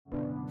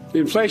The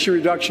Inflation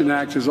Reduction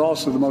Act is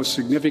also the most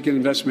significant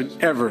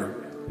investment ever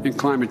in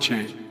climate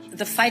change.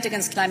 The fight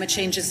against climate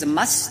change is a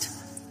must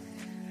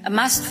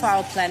for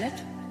our planet,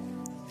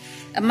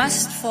 a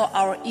must for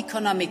our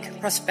economic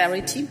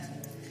prosperity,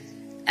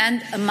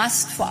 and a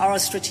must for our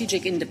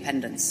strategic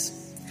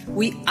independence.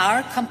 We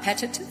are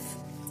competitive.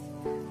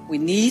 We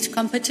need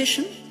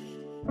competition.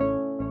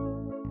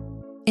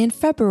 In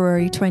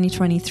February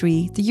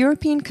 2023, the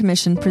European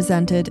Commission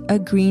presented a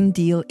Green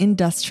Deal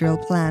industrial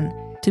plan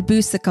to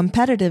boost the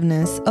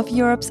competitiveness of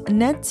Europe's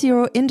net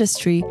zero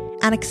industry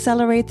and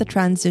accelerate the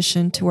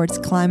transition towards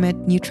climate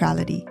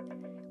neutrality.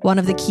 One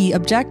of the key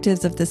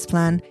objectives of this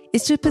plan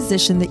is to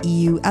position the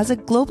EU as a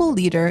global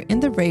leader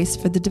in the race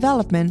for the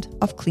development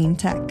of clean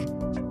tech.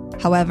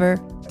 However,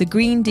 the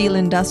Green Deal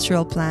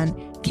industrial plan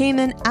came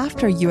in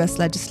after US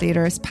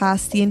legislators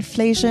passed the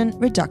Inflation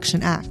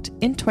Reduction Act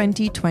in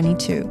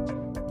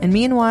 2022. And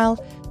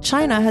meanwhile,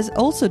 China has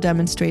also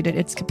demonstrated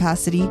its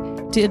capacity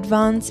to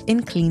advance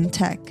in clean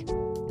tech.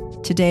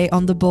 Today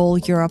on the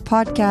Böll Europe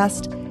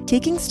podcast,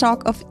 taking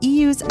stock of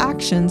EU's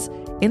actions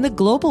in the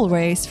global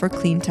race for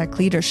clean tech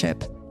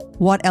leadership.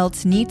 What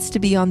else needs to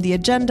be on the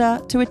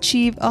agenda to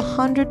achieve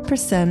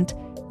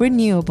 100%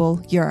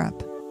 renewable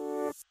Europe?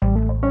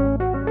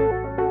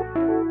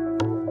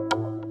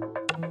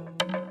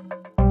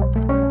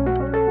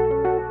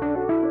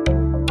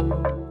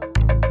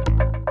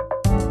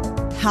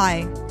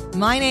 Hi,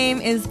 my name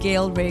is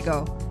Gail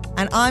Rago,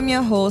 and I'm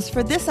your host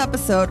for this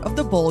episode of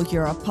the Böll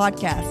Europe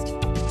podcast.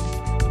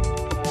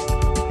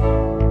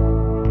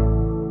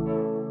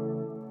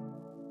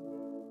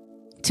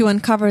 To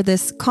uncover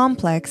this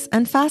complex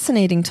and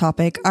fascinating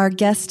topic, our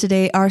guests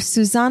today are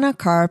Susanna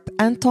Karp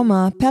and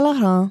Thomas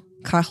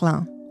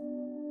Pellerin-Carlin.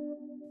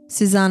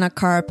 Susanna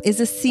Karp is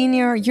a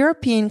senior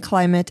European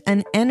climate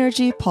and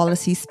energy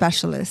policy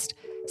specialist,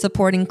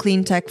 supporting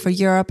Clean Tech for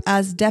Europe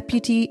as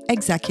Deputy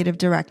Executive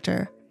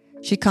Director.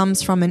 She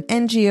comes from an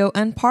NGO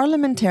and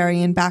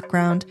parliamentarian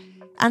background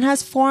and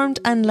has formed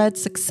and led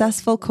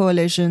successful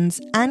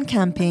coalitions and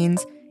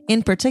campaigns,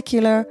 in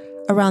particular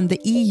around the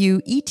EU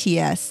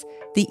ETS,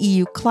 the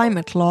EU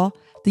climate law,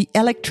 the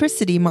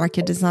electricity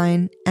market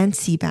design, and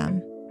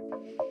CBAM.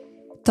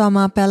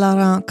 Thomas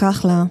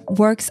Pellerin-Carlin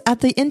works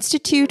at the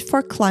Institute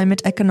for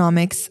Climate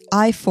Economics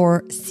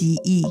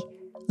I4CE,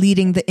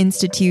 leading the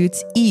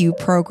Institute's EU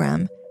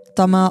program.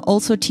 Thomas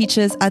also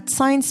teaches at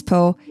Sciences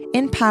Po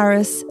in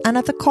Paris and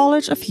at the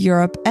College of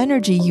Europe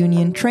Energy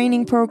Union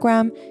training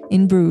program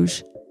in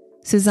Bruges.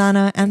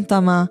 Susanna and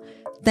Thomas,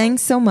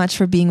 thanks so much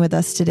for being with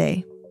us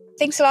today.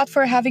 Thanks a lot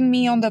for having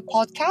me on the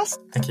podcast.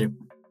 Thank you.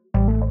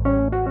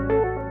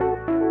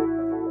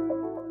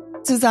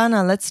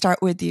 Susanna, let's start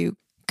with you.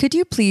 Could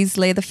you please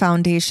lay the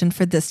foundation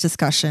for this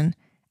discussion?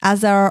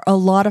 As there are a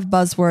lot of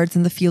buzzwords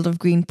in the field of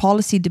green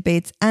policy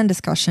debates and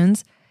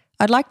discussions,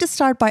 I'd like to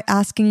start by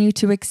asking you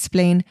to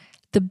explain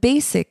the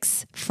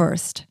basics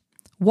first.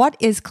 What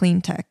is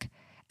clean tech?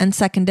 And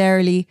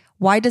secondarily,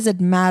 why does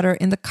it matter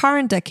in the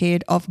current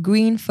decade of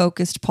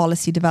green-focused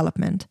policy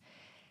development?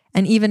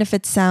 And even if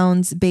it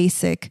sounds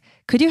basic,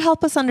 could you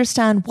help us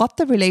understand what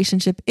the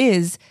relationship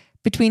is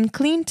between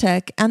clean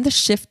tech and the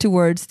shift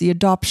towards the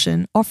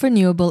adoption of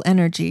renewable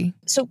energy?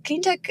 So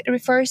clean tech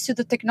refers to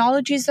the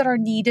technologies that are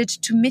needed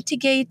to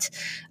mitigate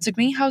the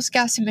greenhouse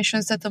gas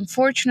emissions that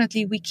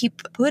unfortunately we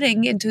keep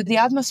putting into the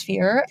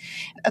atmosphere.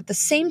 At the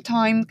same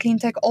time, clean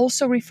tech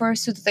also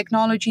refers to the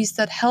technologies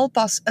that help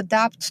us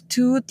adapt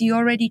to the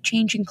already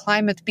changing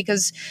climate,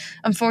 because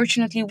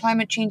unfortunately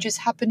climate change is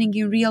happening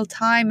in real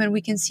time and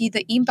we can see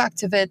the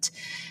impact of it.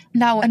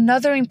 Now,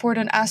 another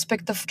important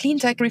aspect of clean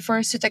tech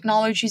refers to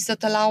technologies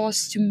that allow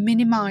us to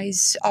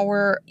minimize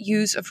our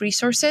use of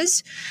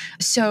resources.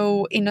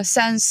 So in a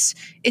sense,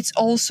 it's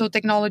also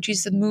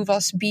technologies that move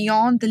us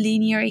beyond the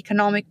linear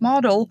economic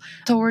model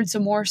towards a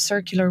more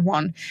circular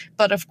one.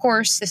 But of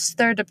course, this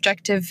third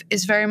objective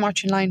is very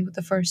much in line with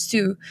the first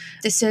two.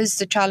 This is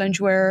the challenge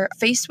we're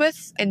faced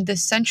with in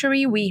this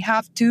century. We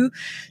have to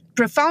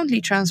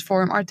profoundly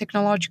transform our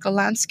technological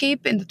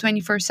landscape in the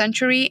 21st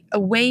century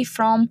away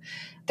from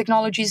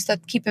technologies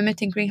that keep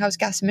emitting greenhouse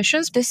gas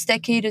emissions. This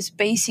decade is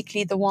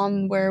basically the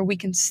one where we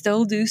can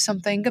still do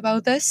something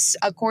about this.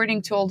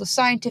 According to all the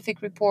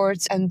scientific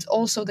reports and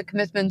also the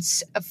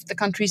commitments of the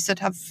countries that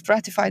have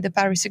ratified the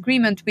Paris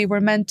Agreement, we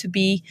were meant to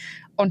be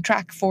on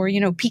track for,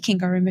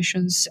 peaking our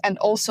emissions. And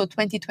also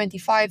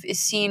 2025 is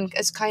seen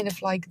as kind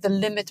of like the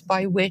limit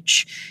by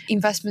which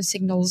investment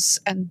signals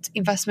and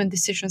investment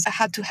decisions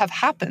had to have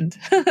happened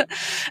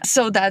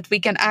so that we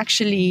can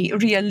actually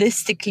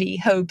realistically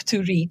hope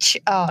to reach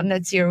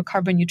net zero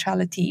carbon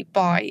neutrality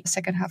by the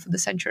second half of the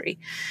century.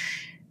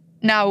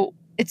 Now,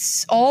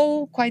 it's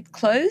all quite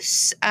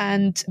close.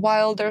 And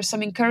while there are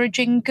some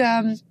encouraging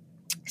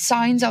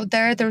signs out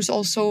there, there's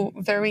also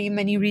very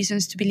many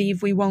reasons to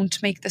believe we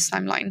won't make this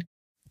timeline.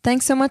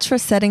 Thanks so much for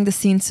setting the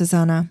scene,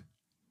 Susanna.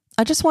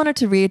 I just wanted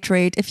to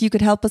reiterate if you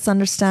could help us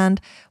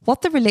understand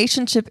what the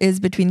relationship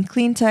is between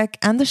clean tech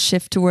and the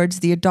shift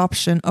towards the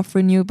adoption of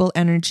renewable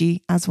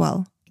energy as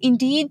well.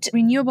 Indeed,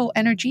 renewable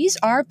energies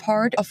are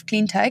part of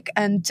clean tech,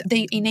 and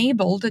they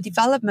enable the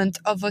development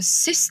of a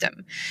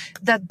system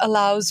that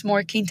allows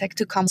more clean tech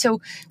to come.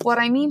 So what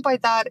I mean by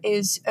that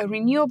is a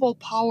renewable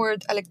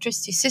powered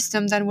electricity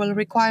system then will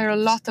require a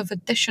lot of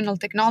additional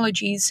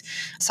technologies,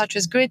 such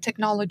as grid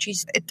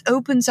technologies. It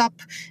opens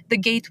up the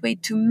gateway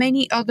to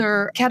many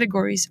other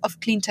categories of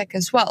clean tech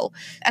as well.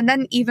 And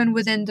then even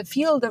within the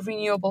field of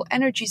renewable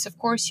energies, of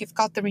course, you've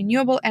got the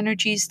renewable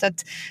energies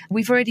that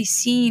we've already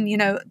seen,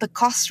 the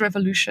cost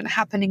revolution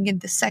happening in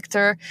the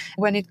sector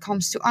when it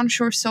comes to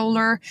onshore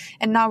solar.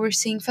 And now we're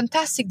seeing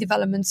fantastic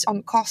developments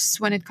on costs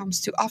when it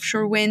comes to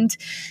offshore wind.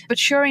 But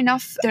sure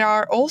enough, there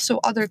are also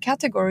other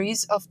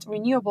categories of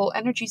renewable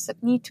energies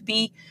that need to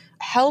be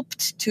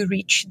helped to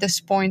reach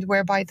this point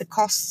whereby the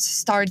costs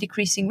start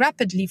decreasing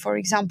rapidly. For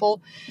example,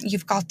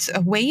 you've got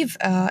wave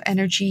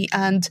energy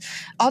and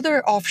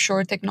other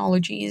offshore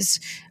technologies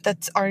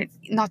that are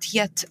not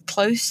yet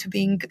close to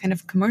being kind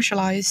of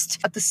commercialized.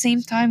 At the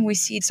same time, we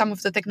see some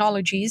of the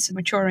technologies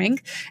maturing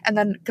and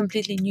then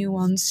completely new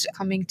ones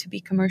coming to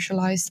be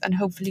commercialized and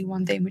hopefully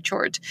one day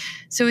matured.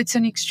 So it's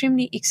an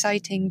extremely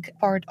exciting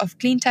part of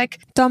clean tech.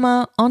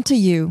 Toma, on to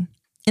you.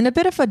 In a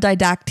bit of a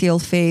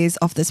didactyl phase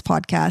of this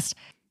podcast,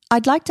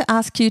 I'd like to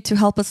ask you to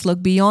help us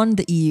look beyond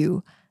the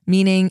EU,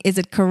 meaning is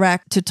it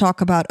correct to talk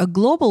about a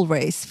global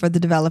race for the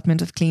development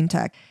of clean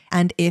tech?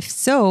 And if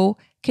so,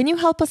 can you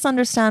help us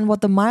understand what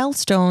the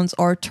milestones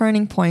or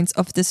turning points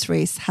of this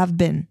race have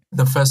been?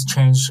 The first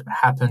change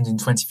happened in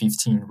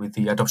 2015 with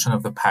the adoption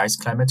of the Paris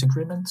Climate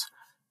Agreement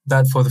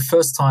that for the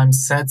first time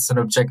sets an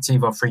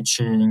objective of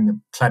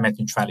reaching climate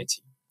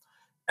neutrality.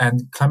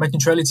 And climate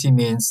neutrality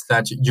means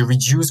that you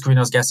reduce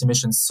greenhouse gas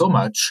emissions so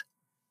much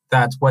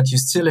that what you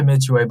still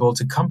emit, you're able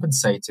to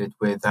compensate it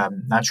with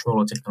natural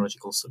or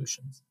technological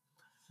solutions.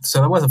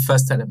 So that was the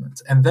first element.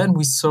 And then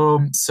we saw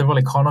several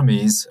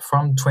economies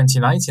from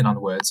 2019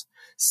 onwards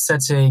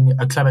setting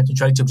a climate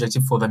neutrality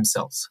objective for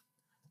themselves.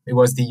 It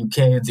was the UK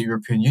and the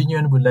European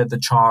Union who led the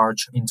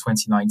charge in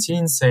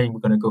 2019, saying we're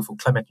going to go for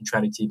climate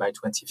neutrality by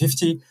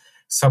 2050.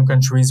 Some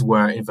countries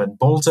were even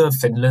bolder.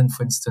 Finland,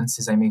 for instance,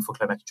 is aiming for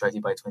climate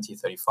neutrality by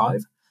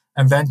 2035.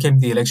 And then came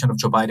the election of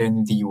Joe Biden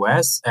in the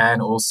US and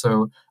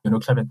also,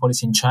 climate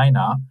policy in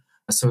China.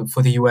 So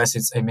for the US,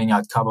 it's aiming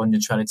at carbon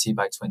neutrality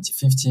by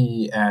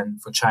 2050.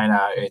 And for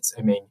China, it's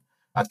aiming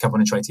at carbon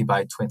neutrality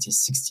by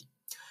 2060.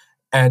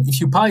 And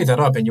if you pile that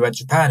up and you add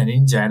Japan and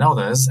India and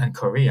others and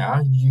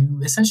Korea,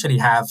 you essentially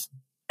have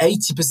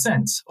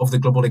 80% of the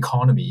global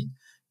economy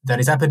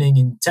that is happening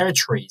in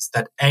territories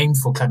that aim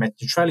for climate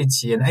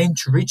neutrality and aim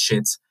to reach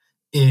it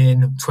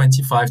in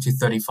 25 to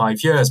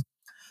 35 years.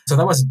 So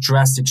that was a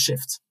drastic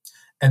shift.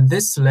 And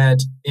this led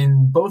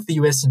in both the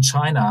US and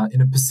China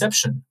in a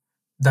perception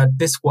that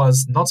this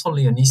was not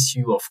only an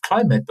issue of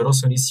climate, but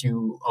also an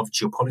issue of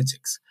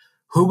geopolitics.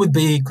 Who would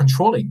be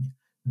controlling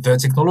the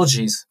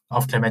technologies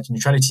of climate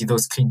neutrality,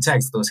 those clean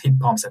techs, those heat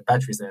pumps and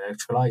batteries and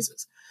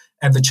electrolyzers?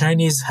 And the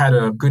Chinese had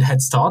a good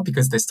head start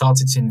because they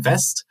started to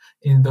invest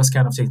in those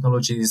kind of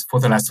technologies for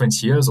the last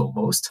 20 years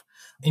almost.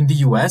 In the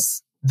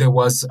US, there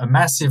was a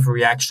massive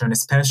reaction,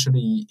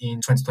 especially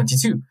in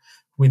 2022.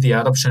 With the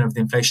adoption of the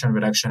Inflation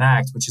Reduction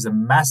Act, which is a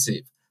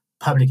massive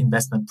public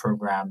investment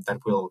program that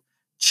will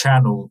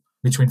channel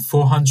between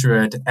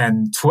 400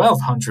 and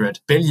 1,200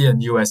 billion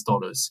US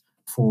dollars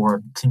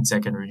for clean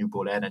tech and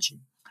renewable energy.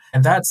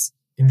 And that's,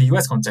 in the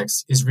US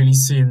context, is really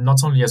seen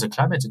not only as a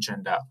climate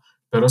agenda,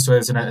 but also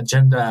as an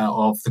agenda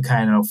of the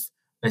kind of,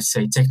 let's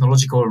say,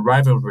 technological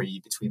rivalry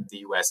between the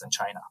US and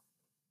China.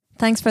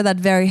 Thanks for that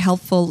very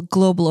helpful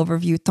global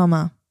overview,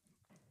 Toma.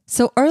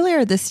 So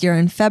earlier this year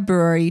in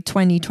February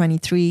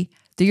 2023,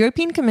 the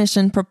European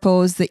Commission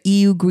proposed the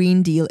EU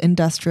Green Deal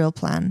Industrial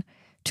Plan.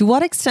 To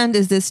what extent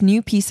is this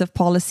new piece of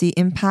policy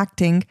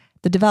impacting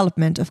the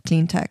development of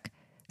clean tech?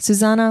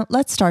 Susanna,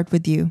 let's start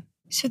with you.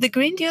 So the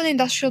Green Deal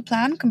Industrial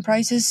Plan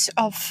comprises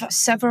of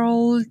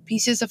several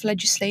pieces of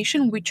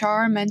legislation which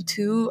are meant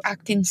to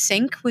act in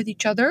sync with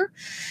each other.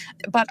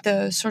 But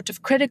the sort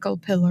of critical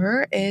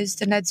pillar is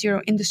the Net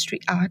Zero Industry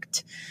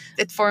Act.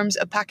 It forms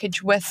a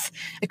package with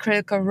the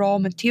Critical Raw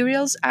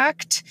Materials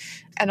Act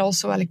and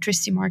also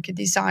electricity market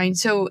design.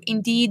 So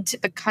indeed,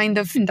 the kind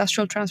of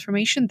industrial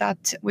transformation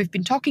that we've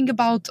been talking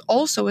about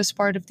also as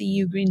part of the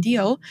EU Green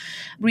Deal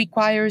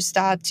requires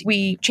that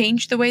we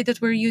change the way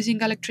that we're using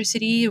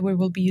electricity. We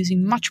will be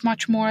using much,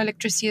 much more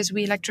electricity as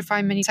we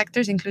electrify many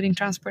sectors, including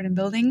transport and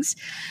buildings.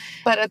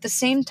 But at the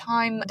same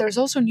time, there's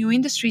also new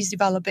industries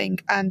developing,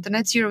 and the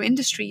net zero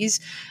industries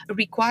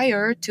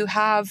require to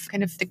have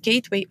kind of the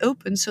gateway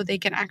open so they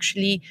can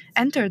actually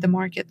enter the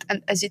market.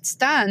 And as it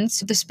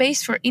stands, the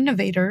space for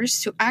innovators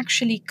to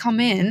actually come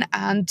in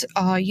and,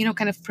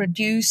 kind of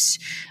produce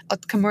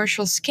at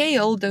commercial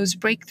scale those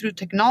breakthrough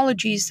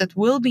technologies that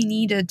will be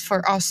needed for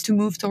us to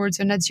move towards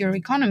a net zero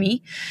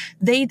economy,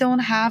 they don't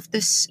have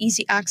this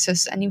easy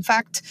access. And in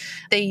fact,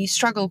 they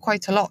struggle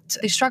quite a lot.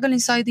 They struggle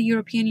inside the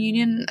European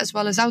Union as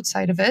well as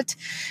outside of it.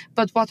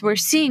 But what we're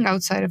seeing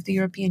outside of the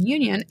European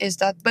Union is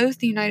that both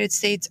the United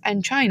States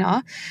and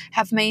China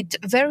have made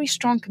very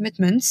strong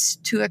commitments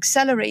to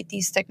accelerate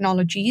these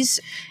technologies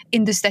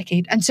in this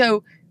decade. And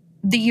so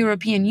the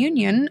European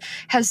Union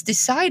has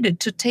decided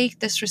to take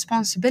this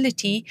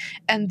responsibility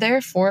and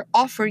therefore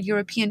offer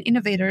European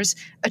innovators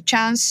a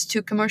chance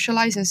to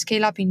commercialize and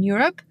scale up in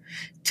Europe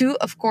to,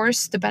 of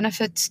course,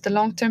 the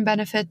long-term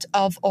benefit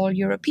of all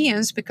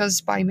Europeans, because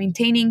by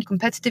maintaining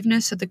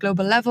competitiveness at the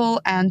global level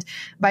and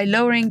by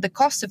lowering the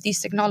cost of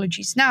these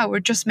technologies now, we're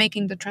just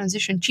making the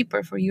transition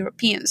cheaper for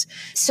Europeans.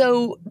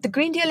 So the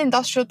Green Deal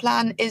Industrial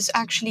Plan is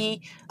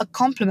actually a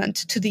complement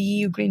to the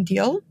EU Green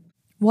Deal.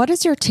 What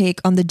is your take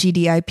on the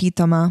GDIP,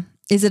 Thomas?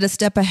 Is it a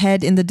step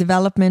ahead in the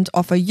development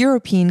of a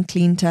European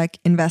clean tech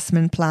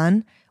investment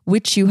plan,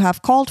 which you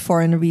have called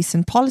for in a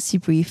recent policy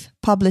brief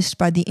published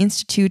by the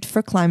Institute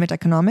for Climate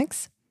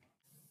Economics?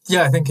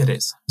 Yeah, I think it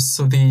is.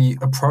 So the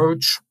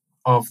approach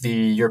of the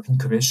European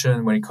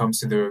Commission when it comes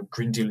to the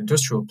Green Deal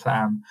Industrial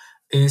Plan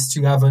is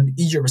to have an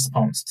EU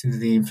response to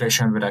the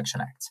Inflation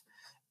Reduction Act.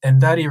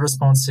 And that EU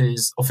response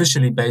is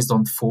officially based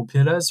on 4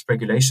 pillars: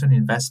 regulation,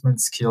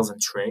 investment, skills,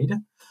 and trade.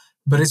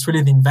 But it's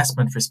really the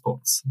investment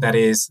response that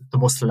is the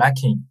most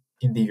lacking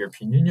in the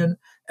European Union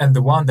and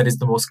the one that is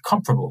the most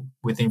comparable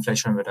with the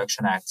Inflation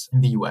Reduction Act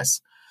in the US.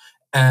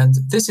 And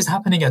this is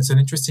happening at an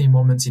interesting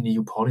moment in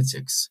EU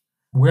politics.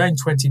 We're in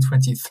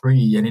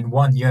 2023, and in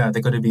 1 year,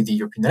 they're going to be the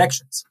European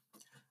elections.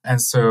 And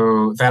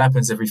so that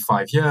happens every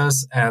 5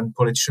 years, and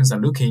politicians are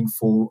looking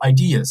for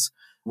ideas.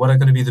 What are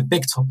going to be the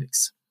big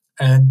topics?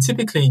 And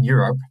typically in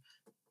Europe,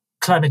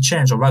 climate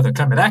change, or rather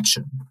climate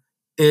action,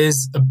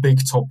 is a big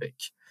topic.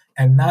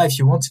 And now, if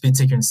you want to be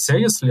taken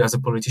seriously as a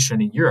politician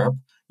in Europe,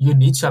 you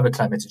need to have a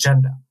climate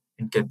agenda.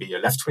 It can be a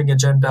left-wing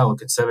agenda or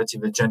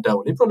conservative agenda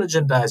or liberal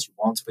agenda as you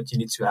want, but you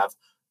need to have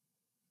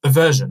a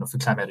version of a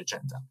climate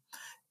agenda.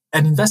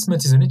 And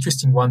investment is an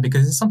interesting one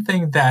because it's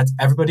something that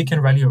everybody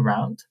can rally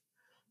around,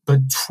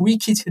 but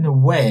tweak it in a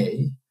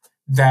way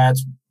that,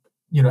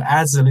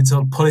 adds a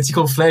little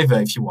political flavor,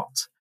 if you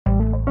want.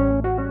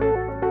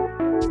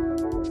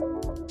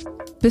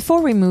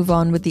 Before we move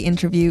on with the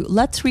interview,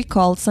 let's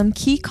recall some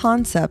key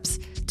concepts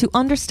to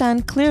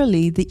understand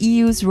clearly the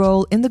EU's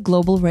role in the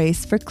global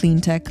race for clean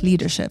tech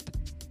leadership.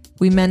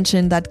 We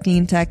mentioned that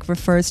clean tech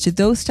refers to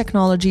those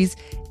technologies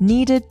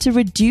needed to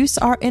reduce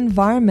our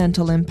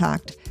environmental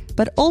impact,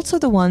 but also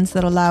the ones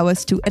that allow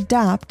us to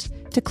adapt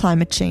to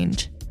climate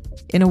change.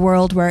 In a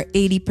world where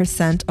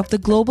 80% of the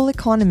global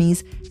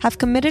economies have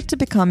committed to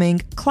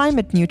becoming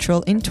climate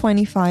neutral in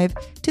 25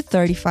 to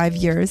 35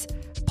 years,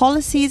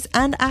 policies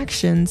and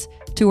actions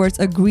towards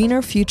a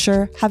greener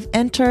future have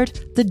entered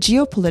the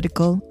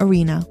geopolitical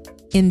arena.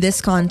 In this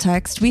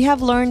context, we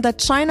have learned that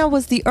China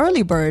was the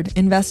early bird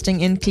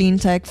investing in clean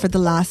tech for the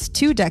last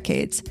 2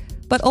 decades,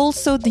 but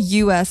also the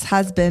US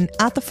has been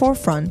at the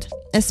forefront,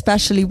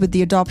 especially with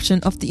the adoption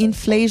of the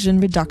Inflation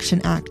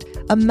Reduction Act,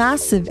 a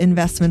massive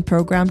investment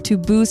program to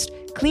boost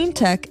clean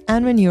tech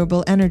and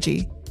renewable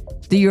energy.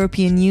 The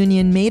European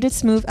Union made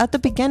its move at the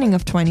beginning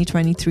of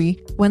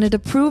 2023 when it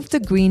approved the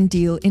Green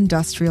Deal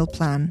Industrial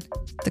Plan.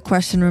 The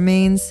question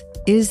remains,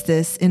 is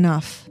this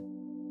enough?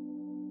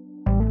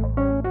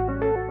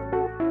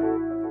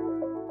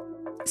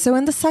 So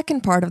in the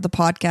second part of the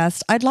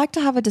podcast, I'd like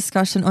to have a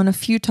discussion on a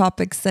few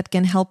topics that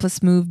can help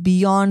us move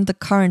beyond the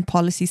current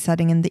policy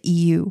setting in the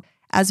EU.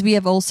 As we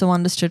have also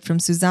understood from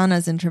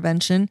Susanna's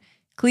intervention,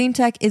 clean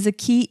tech is a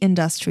key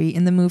industry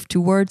in the move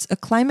towards a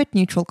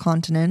climate-neutral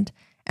continent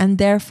and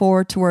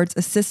therefore towards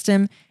a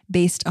system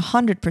based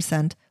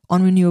 100%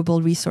 on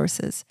renewable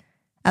resources.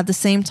 At the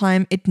same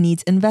time, it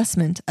needs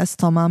investment, as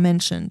Thomas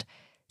mentioned.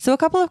 So a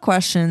couple of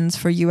questions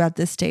for you at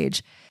this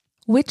stage.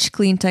 Which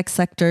clean tech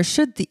sector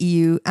should the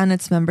EU and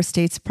its member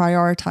states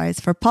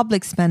prioritize for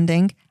public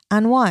spending,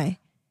 and why?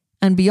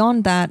 And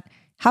beyond that,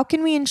 how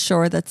can we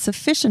ensure that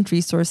sufficient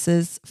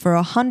resources for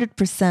a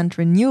 100%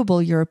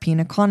 renewable European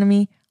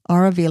economy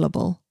are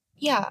available?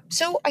 Yeah,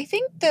 so I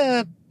think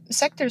the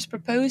sectors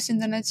proposed in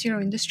the Net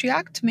Zero Industry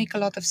Act make a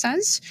lot of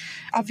sense.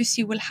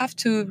 Obviously, we'll have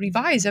to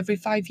revise every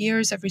 5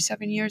 years, every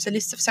 7 years, a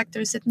list of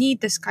sectors that need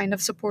this kind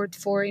of support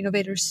for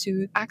innovators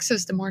to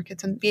access the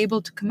market and be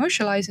able to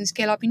commercialize and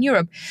scale up in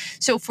Europe.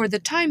 So for the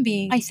time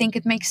being, I think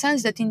it makes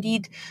sense that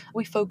indeed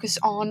we focus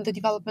on the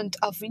development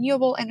of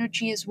renewable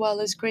energy as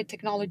well as grid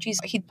technologies,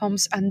 heat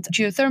pumps and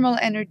geothermal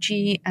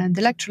energy and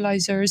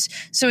electrolyzers.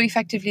 So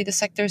effectively the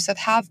sectors that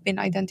have been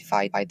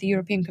identified by the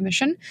European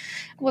Commission.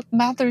 What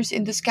matters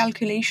in this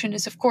calculation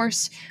is, of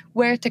course,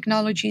 where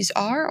technologies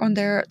are on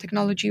their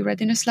technology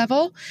readiness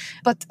level,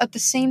 but at the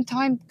same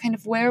time, kind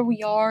of where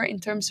we are in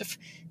terms of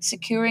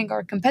securing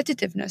our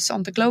competitiveness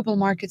on the global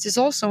markets is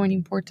also an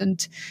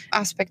important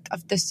aspect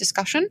of this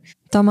discussion.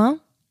 Thomas?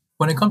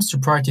 When it comes to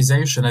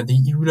prioritization, at the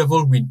EU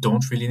level, we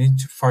don't really need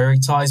to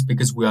prioritize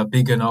because we are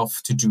big enough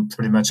to do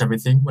pretty much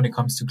everything when it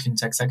comes to clean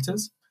tech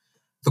sectors.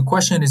 The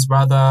question is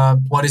rather,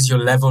 what is your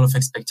level of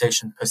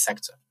expectation per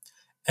sector?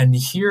 And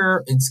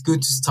here, it's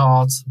good to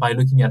start by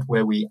looking at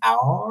where we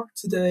are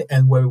today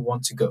and where we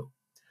want to go.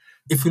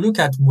 If we look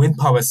at wind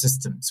power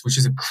systems, which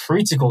is a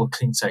critical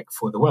clean tech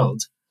for the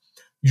world,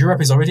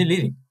 Europe is already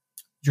leading.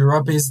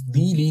 Europe is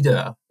the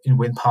leader in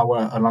wind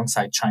power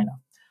alongside China.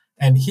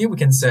 And here we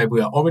can say we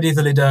are already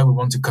the leader, we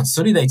want to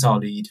consolidate our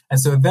lead.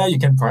 And so there you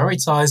can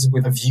prioritize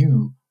with a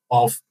view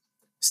of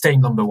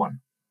staying number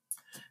one.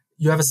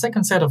 You have a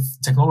second set of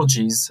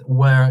technologies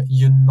where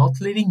you're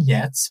not leading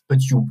yet,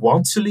 but you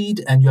want to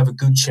lead and you have a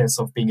good chance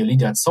of being a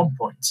leader at some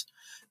point.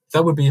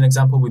 That would be an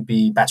example would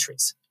be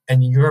batteries.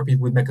 And in Europe, it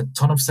would make a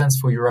ton of sense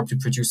for Europe to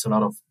produce a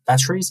lot of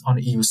batteries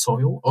on EU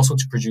soil, also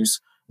to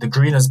produce the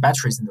greenest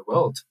batteries in the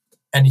world.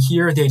 And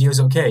here the idea is,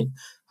 okay,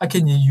 how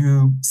can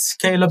you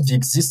scale up the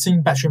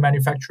existing battery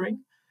manufacturing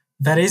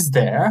that is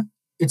there?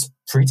 It's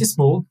pretty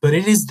small, but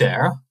it is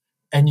there.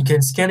 And you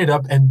can scale it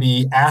up and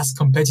be as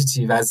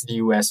competitive as the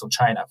US or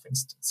China, for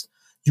instance.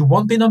 You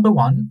won't be number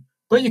one,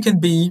 but you can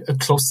be a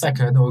close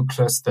second or a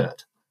close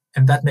third.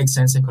 And that makes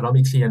sense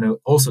economically and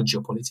also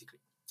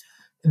geopolitically.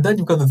 And then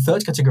you've got the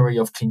third category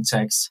of clean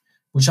techs,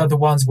 which are the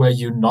ones where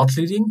you're not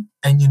leading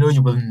and you know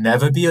you will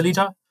never be a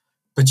leader,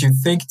 but you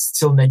think it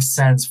still makes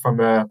sense from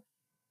a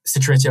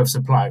security of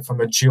supply,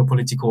 from a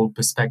geopolitical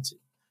perspective.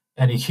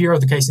 And here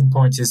the case in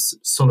point is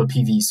solar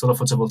PV, solar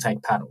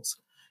photovoltaic panels,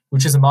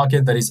 which is a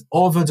market that is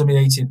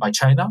over-dominated by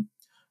China,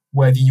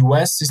 where the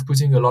US is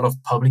putting a lot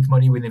of public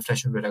money with the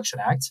Inflation Reduction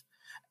Act.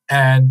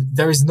 And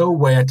there is no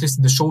way, at least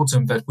in the short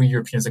term, that we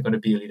Europeans are going to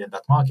be a leader in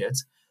that market.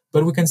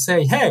 But we can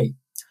say, hey,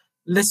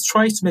 let's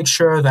try to make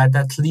sure that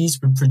at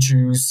least we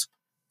produce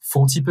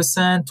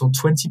 40% or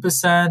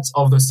 20%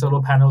 of the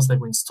solar panels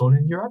that we install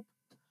in Europe,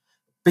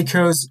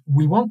 because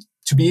we want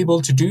to be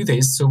able to do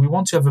this. So we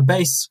want to have a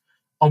base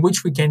on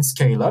which we can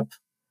scale up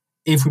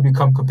if we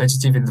become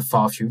competitive in the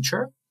far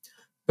future.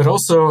 But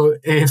also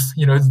if,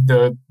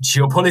 the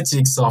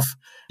geopolitics of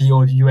the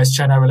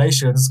US-China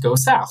relations go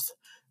south,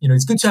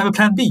 it's good to have a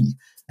plan B.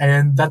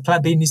 And that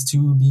plan B needs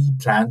to be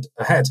planned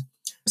ahead.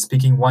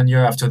 Speaking 1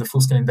 year after the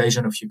full-scale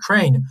invasion of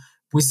Ukraine,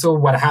 we saw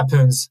what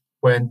happens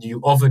when you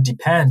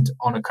over-depend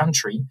on a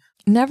country.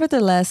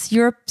 Nevertheless,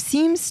 Europe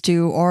seems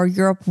to, or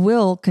Europe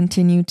will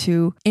continue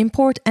to,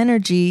 import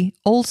energy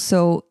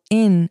also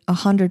in a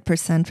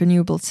 100%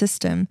 renewable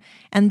system.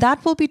 And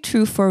that will be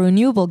true for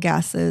renewable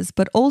gases,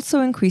 but also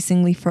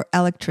increasingly for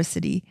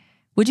electricity.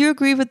 Would you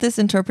agree with this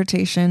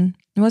interpretation?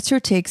 What's your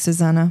take,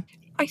 Susanna?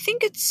 I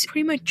think it's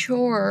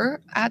premature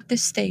at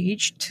this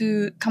stage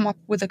to come up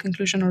with a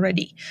conclusion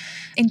already.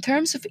 In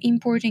terms of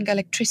importing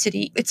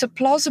electricity, it's a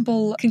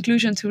plausible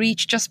conclusion to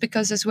reach just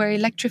because as we're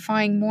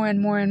electrifying more and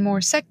more and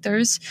more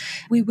sectors,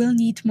 we will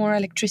need more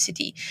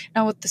electricity.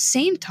 Now, at the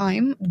same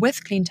time,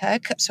 with clean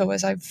tech, so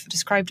as I've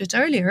described it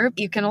earlier,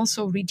 you can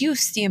also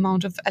reduce the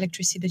amount of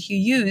electricity that you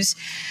use.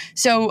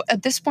 So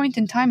at this point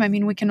in time,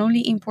 we can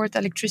only import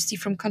electricity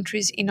from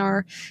countries in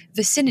our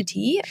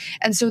vicinity.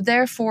 And so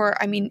therefore,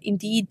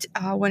 indeed,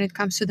 when it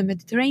comes to the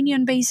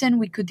Mediterranean basin,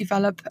 we could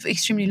develop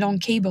extremely long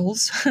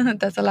cables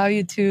that allow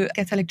you to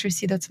get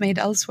electricity that's made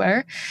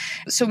elsewhere.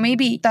 So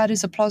maybe that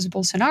is a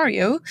plausible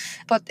scenario,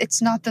 but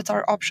it's not that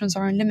our options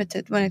are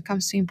unlimited when it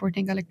comes to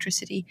importing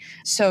electricity.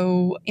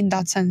 So in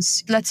that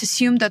sense, let's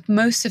assume that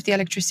most of the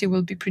electricity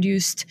will be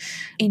produced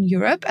in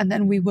Europe, and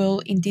then we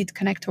will indeed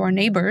connect to our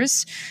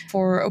neighbors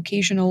for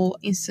occasional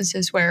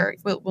instances where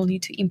we'll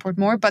need to import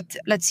more. But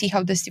let's see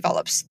how this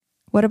develops.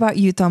 What about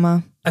you,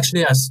 Thomas?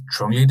 Actually, I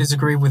strongly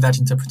disagree with that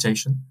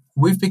interpretation.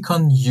 We've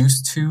become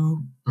used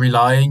to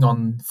relying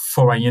on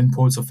foreign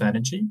imports of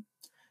energy,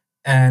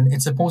 and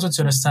it's important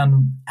to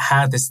understand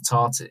how this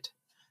started.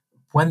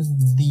 When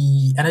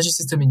the energy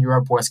system in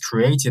Europe was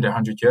created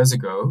 100 years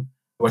ago,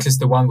 or at least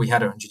the one we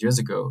had 100 years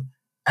ago,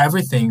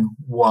 everything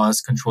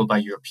was controlled by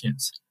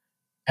Europeans.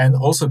 And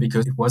also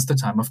because it was the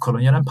time of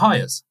colonial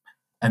empires.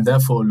 And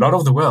therefore, a lot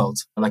of the world,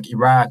 like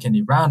Iraq and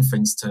Iran, for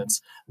instance,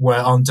 were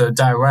under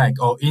direct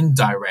or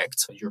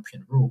indirect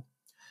European rule.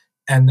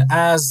 And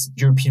as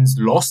Europeans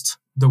lost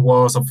the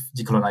wars of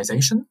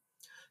decolonization,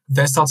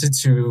 they started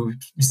to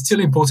still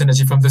import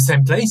energy from the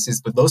same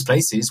places, but those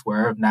places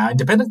were now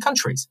independent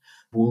countries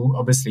who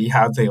obviously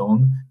have their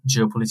own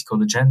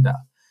geopolitical agenda.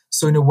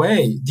 So in a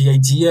way, the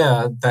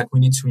idea that we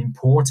need to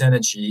import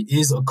energy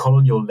is a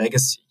colonial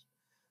legacy.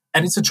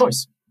 And it's a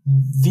choice.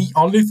 The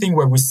only thing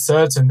where we're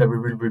certain that we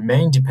will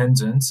remain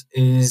dependent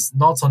is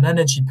not on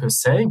energy per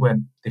se,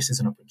 when this is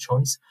an open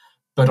choice,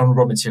 but on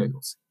raw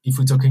materials. If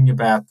we're talking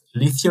about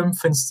lithium,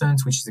 for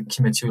instance, which is a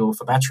key material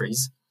for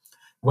batteries,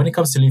 when it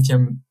comes to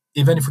lithium,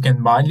 even if we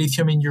can mine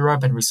lithium in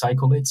Europe and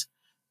recycle it,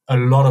 a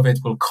lot of it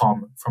will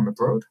come from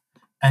abroad.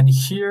 And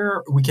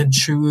here we can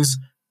choose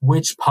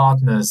which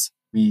partners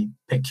we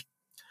pick.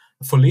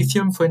 For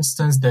lithium, for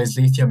instance, there's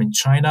lithium in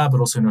China,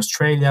 but also in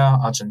Australia,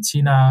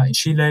 Argentina, in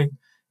Chile.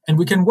 And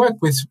we can work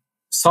with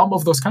some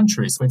of those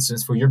countries. For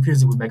instance, for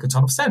Europeans, it would make a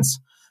ton of sense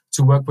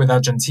to work with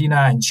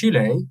Argentina and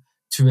Chile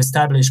to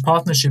establish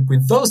partnership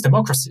with those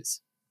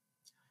democracies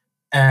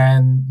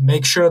and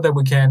make sure that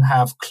we can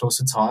have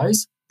closer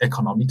ties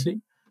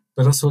economically,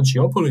 but also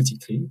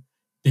geopolitically,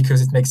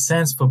 because it makes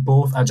sense for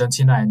both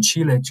Argentina and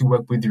Chile to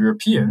work with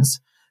Europeans,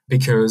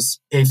 because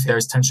if there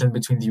is tension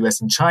between the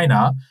US and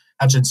China,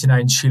 Argentina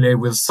and Chile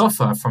will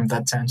suffer from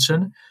that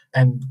tension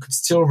and could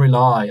still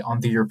rely on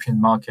the European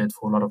market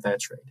for a lot of their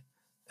trade.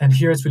 And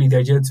here it's really the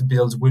idea to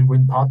build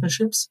win-win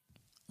partnerships.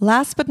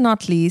 Last but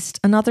not least,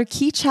 another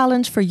key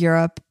challenge for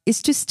Europe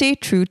is to stay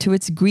true to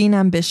its green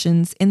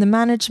ambitions in the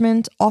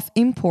management of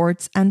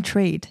imports and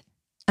trade.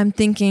 I'm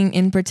thinking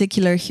in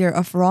particular here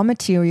of raw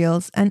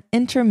materials and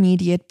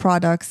intermediate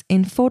products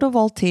in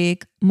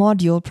photovoltaic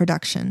module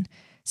production.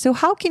 So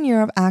how can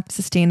Europe act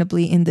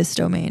sustainably in this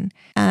domain?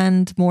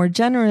 And more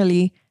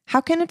generally,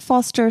 how can it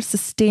foster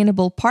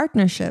sustainable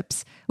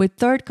partnerships with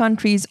third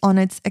countries on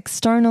its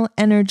external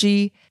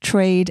energy,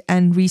 trade,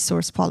 and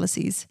resource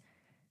policies?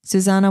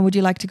 Susanna, would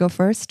you like to go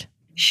first?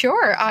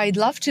 Sure, I'd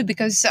love to,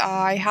 because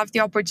I have the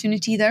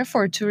opportunity,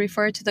 therefore, to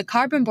refer to the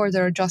Carbon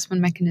Border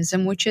Adjustment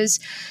Mechanism, which is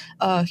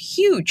a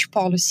huge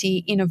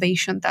policy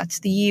innovation that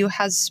the EU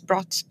has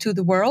brought to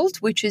the world,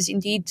 which is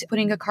indeed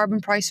putting a carbon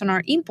price on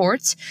our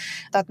imports.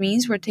 That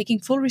means we're taking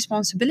full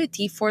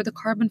responsibility for the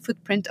carbon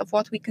footprint of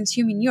what we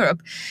consume in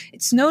Europe.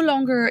 It's no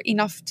longer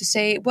enough to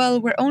say, well,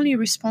 we're only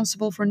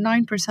responsible for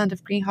 9%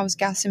 of greenhouse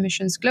gas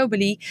emissions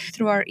globally.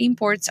 Through our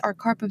imports, our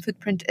carbon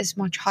footprint is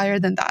much higher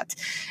than that.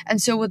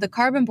 And so with the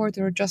Carbon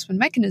Border Adjustment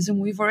Mechanism,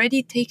 we've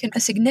already taken a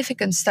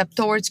significant step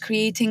towards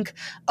creating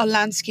a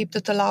landscape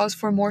that allows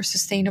for more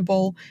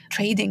sustainable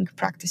trading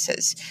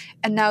practices.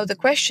 And now the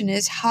question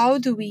is, how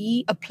do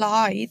we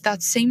apply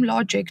that same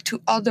logic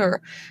to other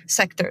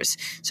sectors?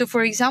 So,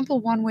 for example,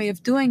 one way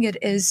of doing it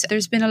is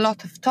there's been a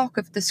lot of talk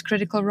of this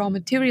Critical Raw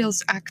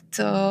Materials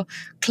Act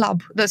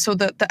club. So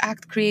the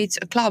Act creates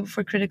a club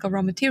for critical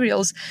raw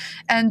materials.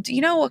 And,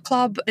 a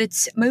club,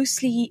 it's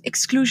mostly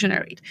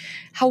exclusionary.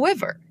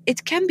 However,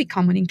 it can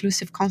become an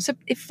inclusive concept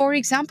if, for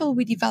example,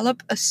 we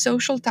develop a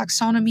social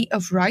taxonomy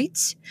of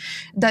rights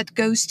that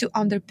goes to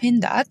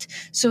underpin that,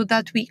 so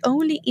that we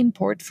only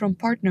import from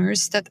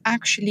partners that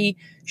actually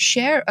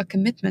share a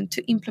commitment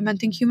to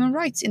implementing human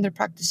rights in their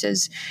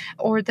practices,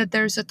 or that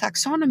there's a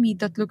taxonomy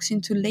that looks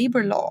into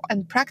labor law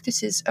and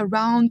practices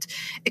around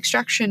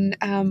extraction,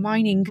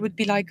 mining. Would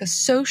be like a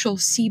social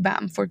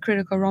CBAM for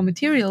critical raw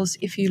materials,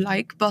 if you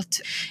like, but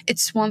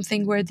it's one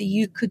thing where the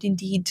EU could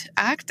indeed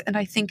act, and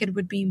I think it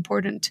would be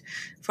important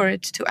for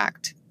it to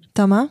act.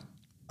 Thomas?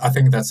 I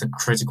think that's a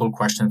critical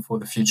question for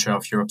the future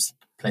of Europe's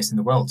place in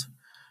the world.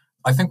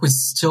 I think we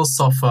still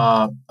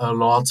suffer a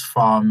lot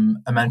from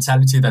a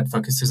mentality that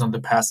focuses on the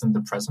past and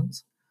the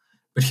present.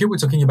 But here we're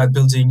talking about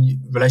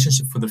building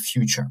relationship for the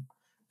future.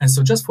 And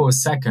so just for a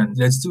second,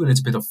 let's do a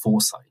little bit of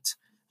foresight.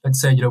 Let's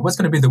say, what's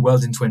going to be the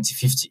world in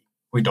 2050?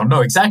 We don't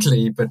know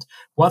exactly, but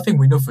one thing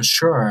we know for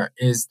sure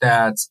is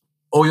that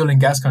oil and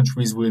gas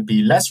countries will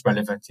be less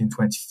relevant in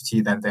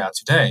 2050 than they are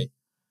today.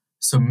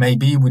 So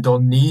maybe we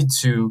don't need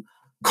to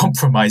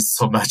compromise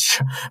so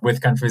much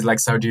with countries like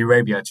Saudi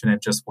Arabia, to name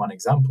just one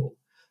example.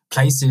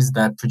 Places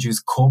that produce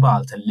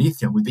cobalt and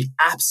lithium would be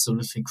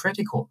absolutely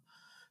critical.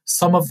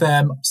 Some of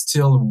them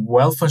still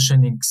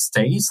well-functioning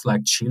states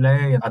like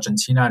Chile,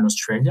 Argentina, and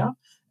Australia,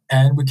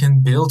 and we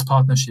can build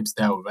partnerships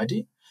there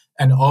already.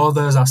 And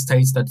others are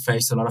states that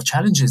face a lot of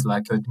challenges,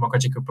 like the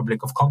Democratic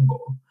Republic of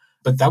Congo.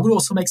 But that would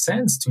also make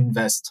sense to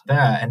invest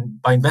there.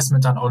 And by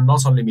investment, I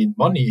not only mean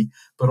money,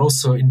 but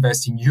also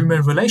invest in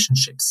human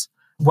relationships.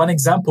 One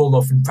example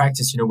of, in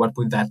practice, what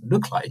would that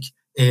look like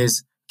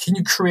is, can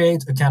you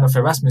create a kind of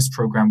Erasmus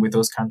program with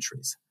those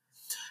countries?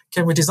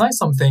 Can we design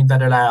something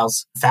that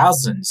allows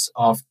thousands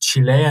of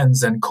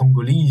Chileans and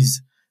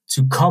Congolese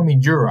to come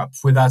in Europe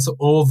without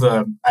all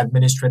the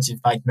administrative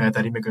nightmare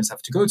that immigrants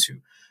have to go to?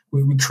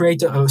 We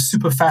create a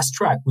super fast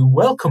track. We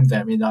welcome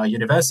them in our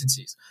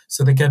universities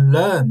so they can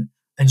learn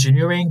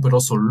engineering, but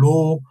also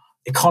law,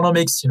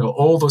 economics,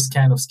 all those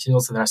kind of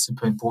skills that are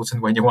super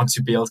important when you want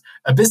to build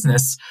a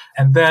business.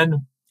 And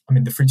then,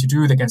 they're free to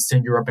do. They can stay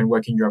in Europe and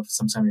work in Europe for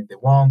some time if they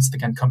want. They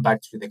can come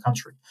back to their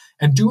country.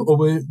 And do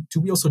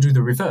we also do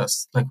the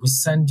reverse? Like, we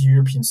send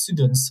European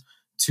students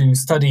to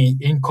study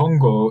in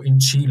Congo, in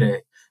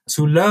Chile,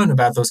 to learn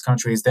about those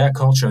countries, their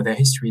culture, their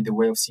history, their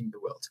way of seeing the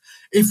world.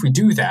 If we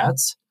do that,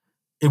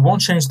 it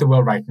won't change the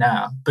world right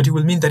now, but it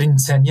will mean that in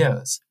 10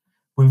 years,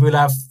 we will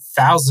have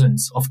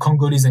thousands of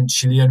Congolese and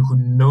Chileans who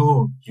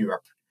know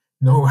Europe,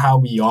 know how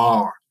we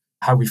are,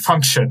 how we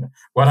function,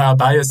 what are our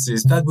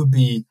biases. That would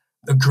be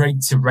a great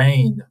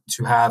terrain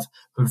to have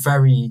a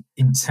very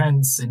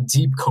intense and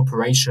deep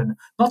cooperation,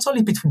 not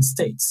only between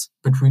states,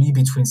 but really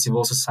between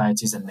civil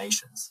societies and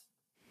nations.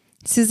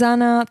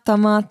 Susanna,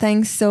 Thomas,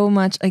 thanks so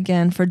much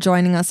again for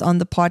joining us on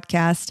the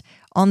podcast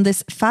on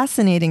this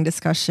fascinating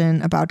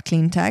discussion about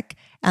clean tech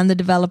and the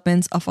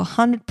developments of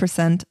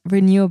 100%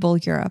 renewable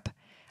Europe.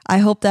 I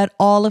hope that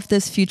all of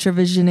this future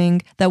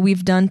visioning that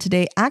we've done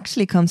today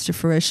actually comes to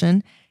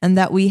fruition and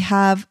that we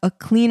have a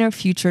cleaner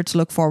future to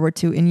look forward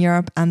to in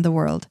Europe and the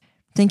world.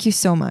 Thank you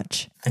so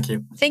much. Thank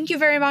you. Thank you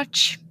very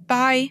much.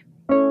 Bye.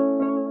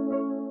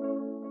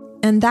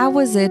 And that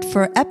was it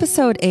for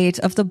episode 8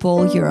 of the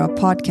Böll Europe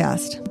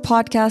podcast, a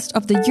podcast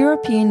of the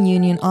European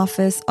Union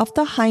office of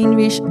the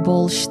Heinrich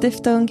Böll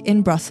Stiftung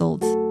in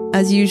Brussels.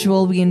 As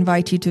usual, we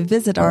invite you to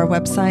visit our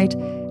website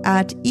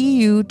at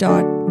eu.boell.org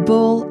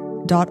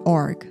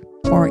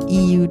or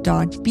eu.boell.org.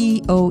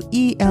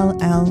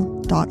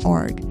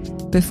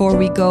 Before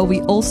we go, we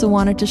also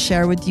wanted to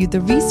share with you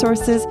the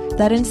resources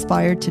that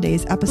inspired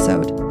today's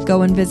episode.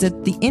 Go and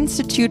visit the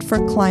Institute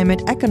for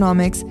Climate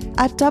Economics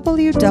at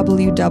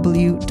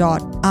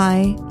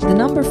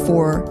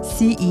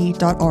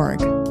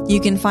www.i4ce.org.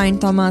 You can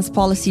find Thomas'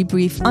 policy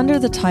brief under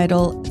the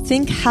title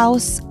Think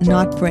House,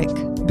 Not Brick,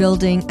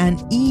 Building an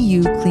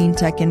EU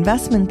Cleantech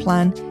Investment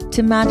Plan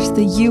to Match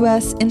the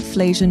US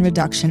Inflation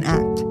Reduction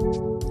Act.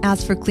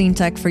 As for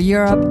Cleantech for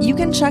Europe, you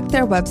can check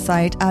their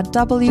website at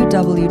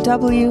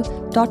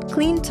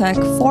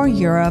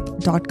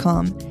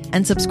www.cleantechforeurope.com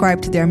and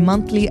subscribe to their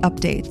monthly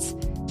updates.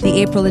 The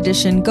April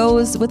edition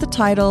goes with the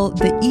title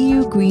The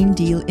EU Green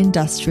Deal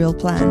Industrial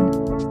Plan.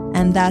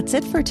 And that's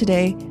it for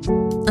today.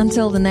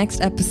 Until the next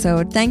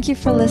episode, thank you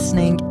for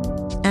listening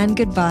and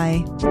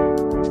goodbye.